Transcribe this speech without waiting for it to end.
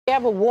We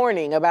have a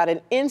warning about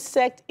an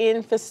insect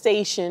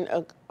infestation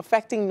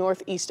affecting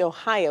Northeast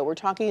Ohio. We're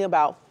talking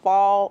about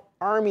fall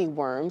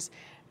armyworms.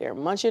 They're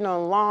munching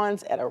on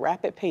lawns at a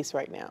rapid pace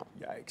right now.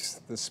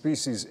 Yikes. The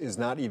species is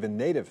not even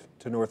native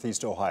to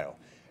Northeast Ohio.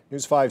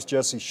 News 5's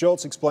Jesse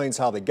Schultz explains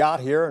how they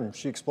got here, and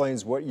she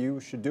explains what you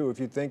should do if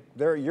you think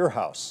they're at your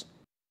house.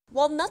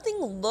 While nothing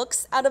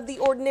looks out of the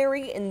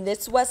ordinary in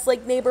this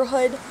Westlake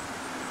neighborhood,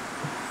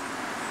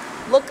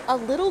 look a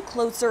little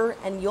closer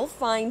and you'll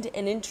find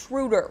an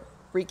intruder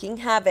wreaking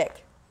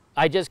havoc.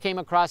 I just came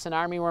across an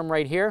armyworm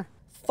right here.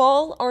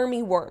 Fall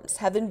armyworms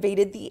have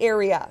invaded the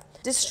area,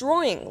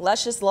 destroying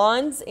luscious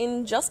lawns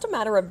in just a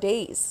matter of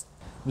days.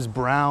 It was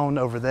brown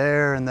over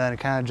there, and then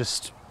it kind of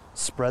just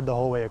spread the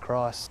whole way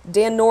across.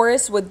 Dan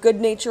Norris with Good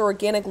Nature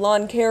Organic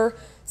Lawn Care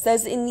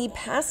says in the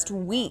past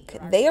week,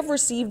 they have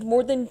received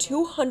more than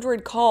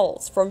 200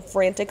 calls from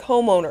frantic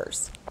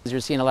homeowners. You're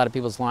seeing a lot of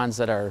people's lawns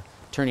that are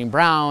turning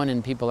brown,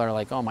 and people are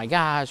like, oh my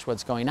gosh,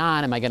 what's going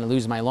on? Am I going to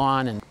lose my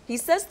lawn? And he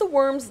says the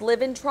worms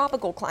live in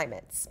tropical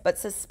climates, but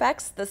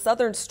suspects the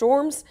southern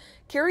storms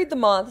carried the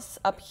moths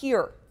up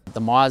here. The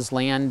moths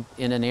land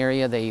in an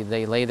area, they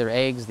lay their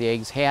eggs, the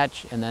eggs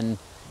hatch, and then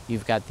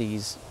you've got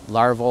these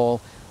larval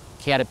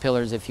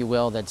caterpillars, if you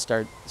will, that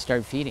start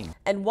feeding.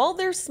 And while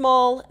they're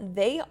small,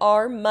 they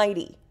are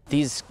mighty.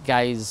 These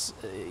guys,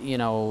 you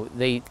know,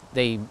 they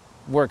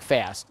work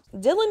fast.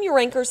 Dylan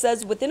Uranker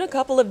says within a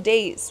couple of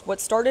days,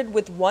 what started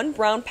with one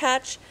brown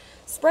patch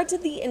spread to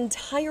the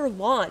entire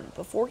lawn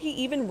before he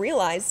even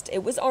realized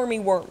it was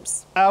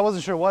armyworms. I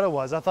wasn't sure what it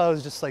was. I thought it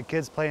was just like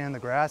kids playing in the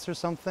grass or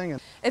something.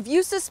 If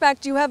you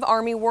suspect you have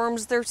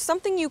armyworms, there's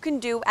something you can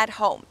do at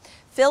home.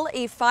 Fill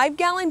a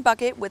 5-gallon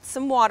bucket with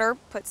some water,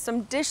 put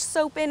some dish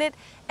soap in it,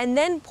 and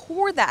then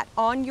pour that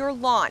on your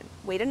lawn.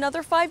 Wait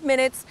another 5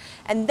 minutes,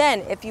 and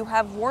then if you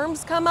have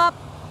worms come up,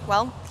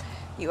 well,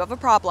 you have a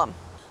problem.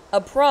 A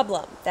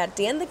problem that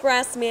Dan the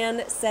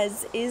Grassman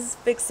says is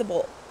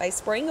fixable by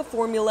spraying a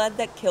formula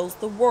that kills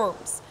the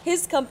worms.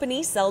 His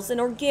company sells an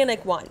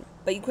organic one,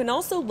 but you can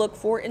also look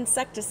for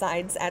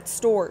insecticides at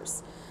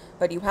stores.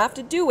 But you have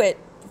to do it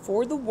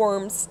before the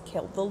worms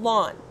kill the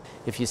lawn.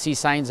 If you see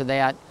signs of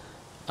that,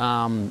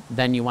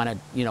 then you want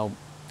to,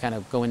 kind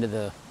of go into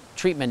the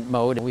treatment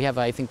mode. We have,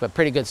 I think, a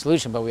pretty good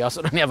solution, but we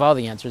also don't have all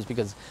the answers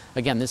because,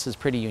 again, this is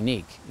pretty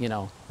unique.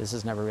 This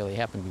has never really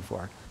happened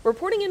before.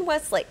 Reporting in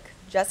Westlake,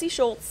 Jesse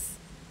Schultz,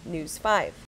 News 5.